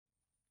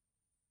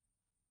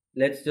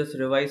Let's just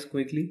revise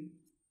quickly.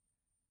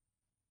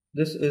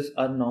 This is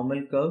our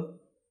normal curve.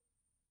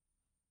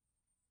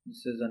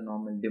 This is a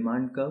normal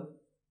demand curve,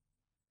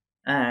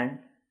 and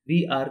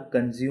we are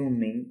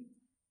consuming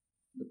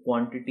the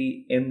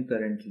quantity M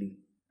currently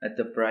at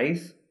the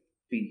price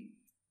P.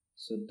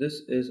 So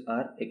this is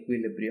our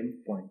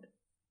equilibrium point.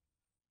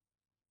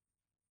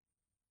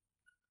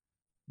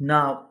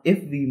 Now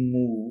if we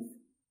move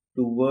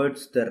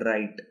towards the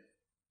right,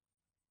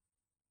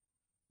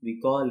 we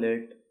call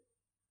it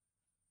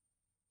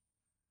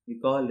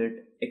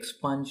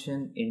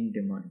expansion in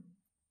demand.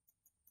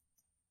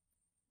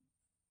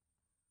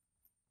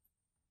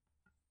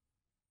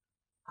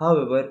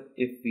 However,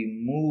 if we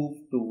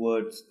move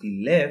towards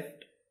the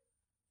left,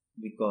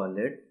 we call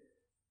it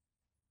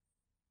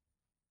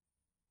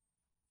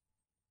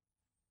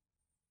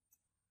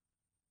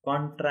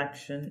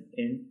contraction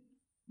in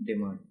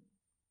demand.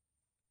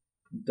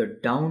 The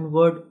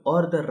downward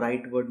or the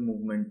rightward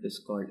movement is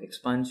called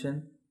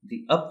expansion.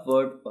 The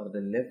upward or the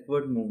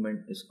leftward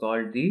movement is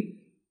called the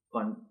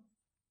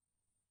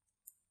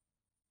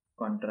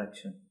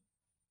contraction.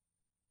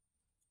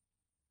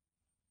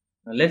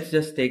 Now let's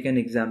just take an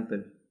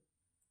example.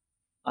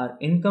 Our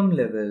income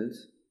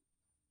levels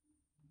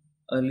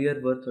earlier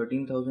were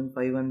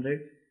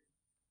 13,500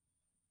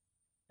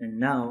 and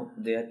now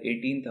they are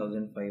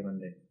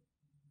 18,500.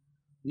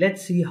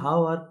 Let's see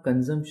how our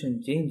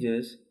consumption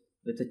changes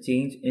with a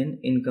change in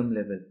income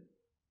level.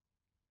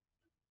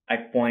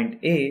 At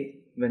point A,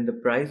 when the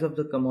price of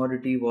the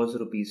commodity was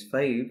rupees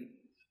 5,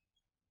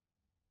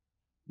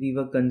 we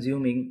were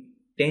consuming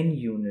 10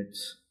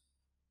 units.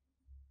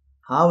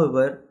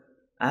 However,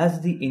 as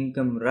the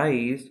income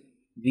rised,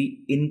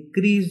 we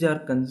increased our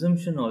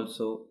consumption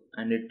also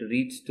and it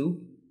reached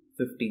to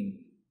 15.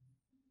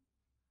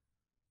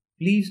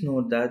 Please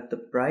note that the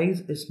price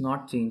is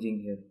not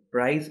changing here.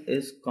 Price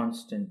is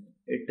constant.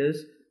 It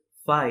is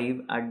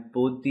 5 at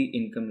both the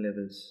income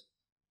levels.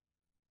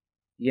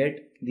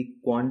 Yet the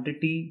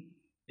quantity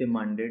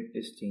demanded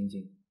is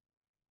changing.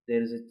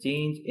 There is a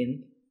change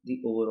in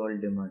the overall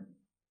demand.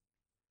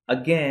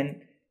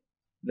 Again,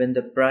 when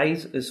the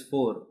price is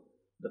 4,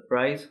 the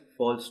price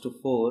falls to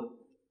 4,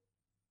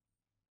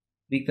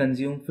 we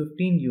consume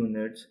 15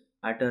 units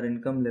at our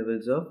income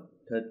levels of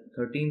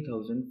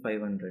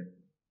 13,500.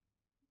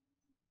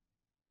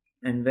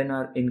 And when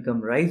our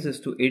income rises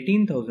to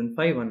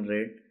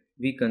 18,500,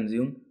 we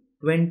consume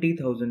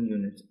 20,000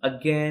 units,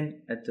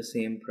 again at the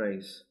same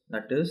price,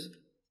 that is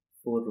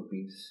 4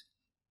 rupees.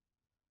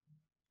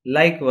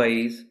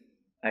 Likewise,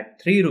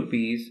 at 3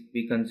 rupees,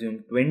 we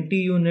consume 20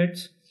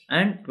 units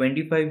and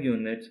 25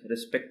 units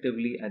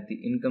respectively at the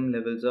income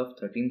levels of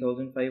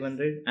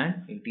 13,500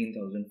 and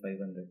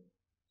 18,500.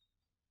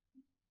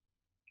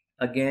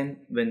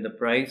 Again, when the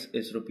price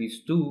is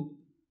rupees 2,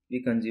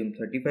 we consume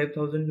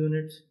 35,000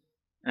 units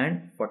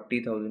and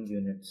 40,000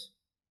 units.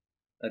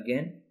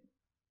 Again,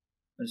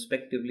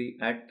 respectively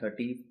at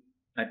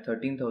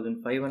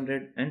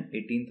 13,500 and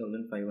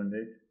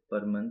 18,500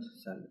 per month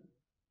salary.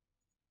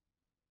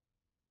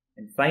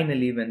 And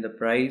finally, when the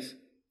price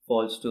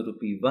falls to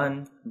rupee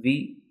 1,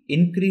 we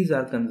increase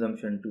our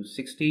consumption to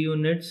 60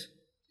 units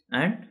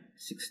and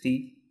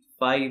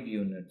 65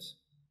 units.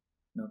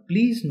 Now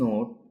please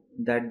note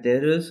that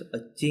there is a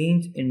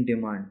change in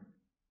demand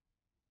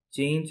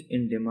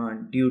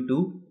due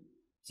to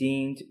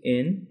change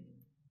in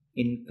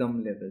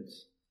income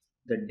levels.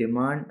 The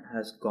demand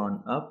has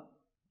gone up.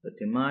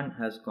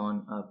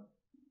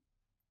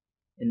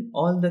 In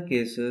all the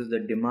cases, the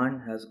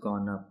demand has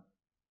gone up.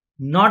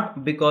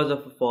 Not because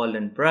of a fall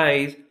in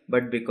price,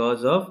 but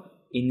because of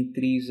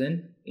increase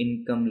in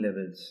income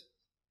levels.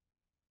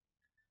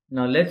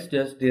 Now let's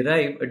just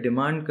derive a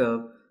demand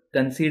curve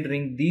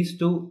considering these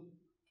two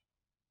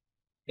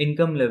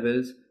income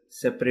levels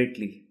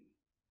separately.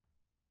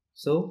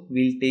 So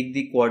we'll take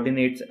the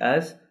coordinates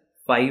as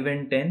 5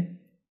 and 10.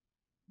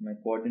 My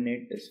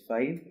coordinate is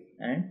 5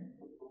 and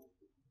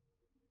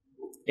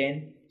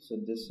 10. So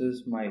this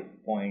is my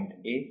point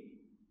A.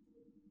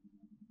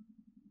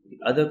 The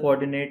other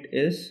coordinate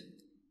is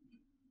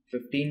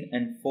 15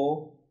 and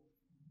 4.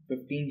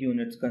 15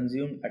 units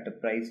consumed at a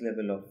price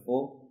level of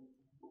 4.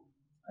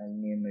 I'll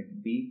name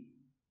it B.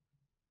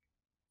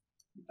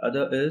 The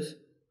other is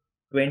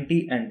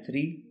 20 and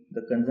 3.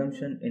 The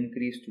consumption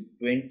increased to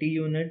 20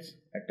 units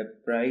at a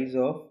price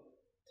of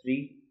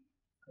 3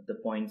 at the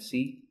point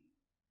C.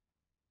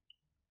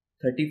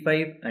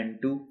 35 and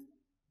 2.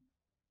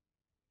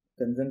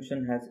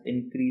 Consumption has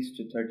increased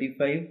to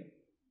 35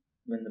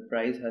 when the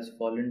price has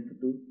fallen to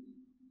 2.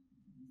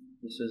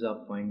 This is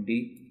our point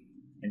D.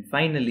 And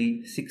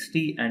finally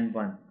 60 and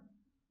 1.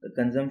 The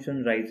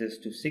consumption rises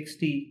to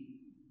 60.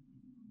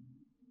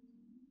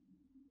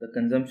 The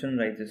consumption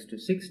rises to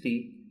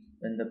 60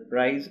 when the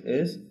price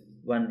is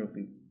 1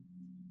 rupee.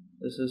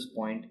 This is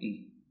point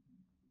E.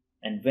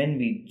 And when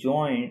we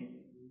join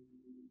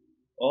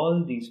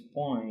all these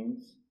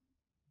points,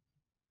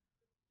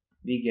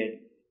 we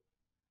get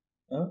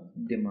a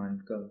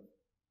demand curve.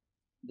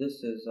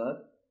 This is our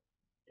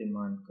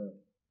demand curve.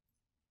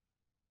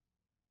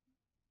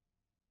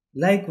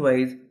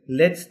 Likewise,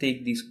 let's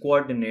take these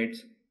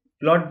coordinates,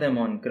 plot them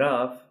on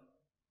graph.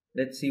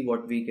 Let's see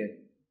what we get.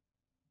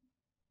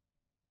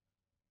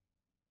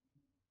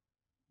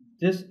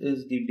 This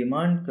is the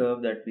demand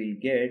curve that we'll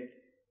get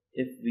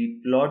if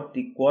we plot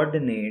the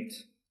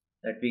coordinates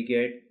that we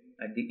get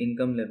at the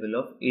income level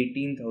of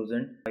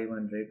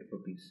 18,500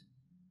 rupees.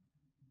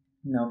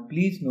 Now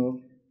please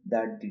note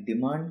that the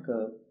demand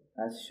curve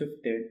has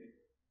shifted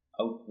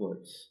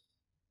outwards.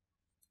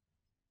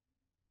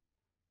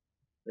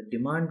 The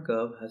demand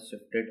curve has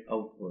shifted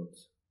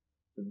outwards.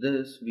 So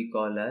this we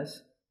call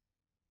as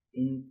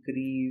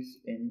increase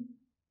in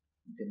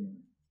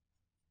demand.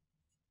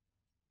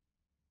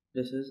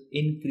 This is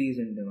increase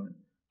in demand.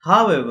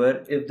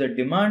 However, if the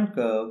demand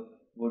curve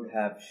would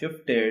have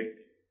shifted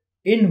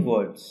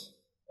inwards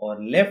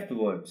or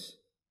leftwards,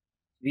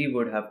 we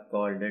would have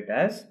called it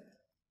as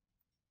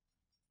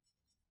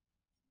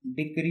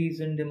decrease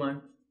in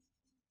demand.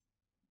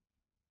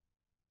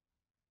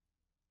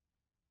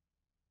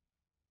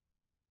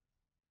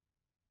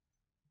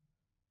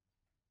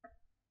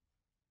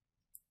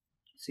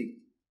 See,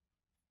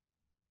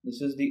 this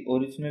is the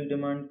original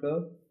demand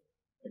curve.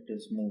 It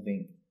is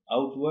moving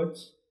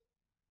outwards.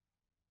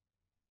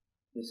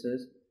 This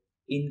is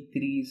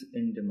increase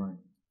in demand.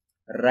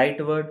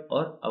 Rightward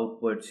or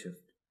outward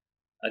shift.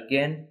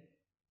 Again,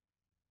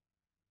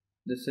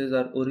 this is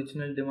our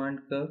original demand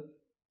curve.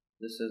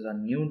 This is our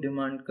new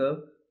demand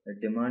curve. The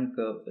demand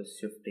curve is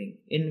shifting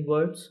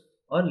inwards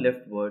or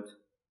leftwards.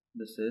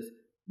 This is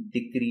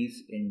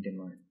decrease in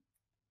demand.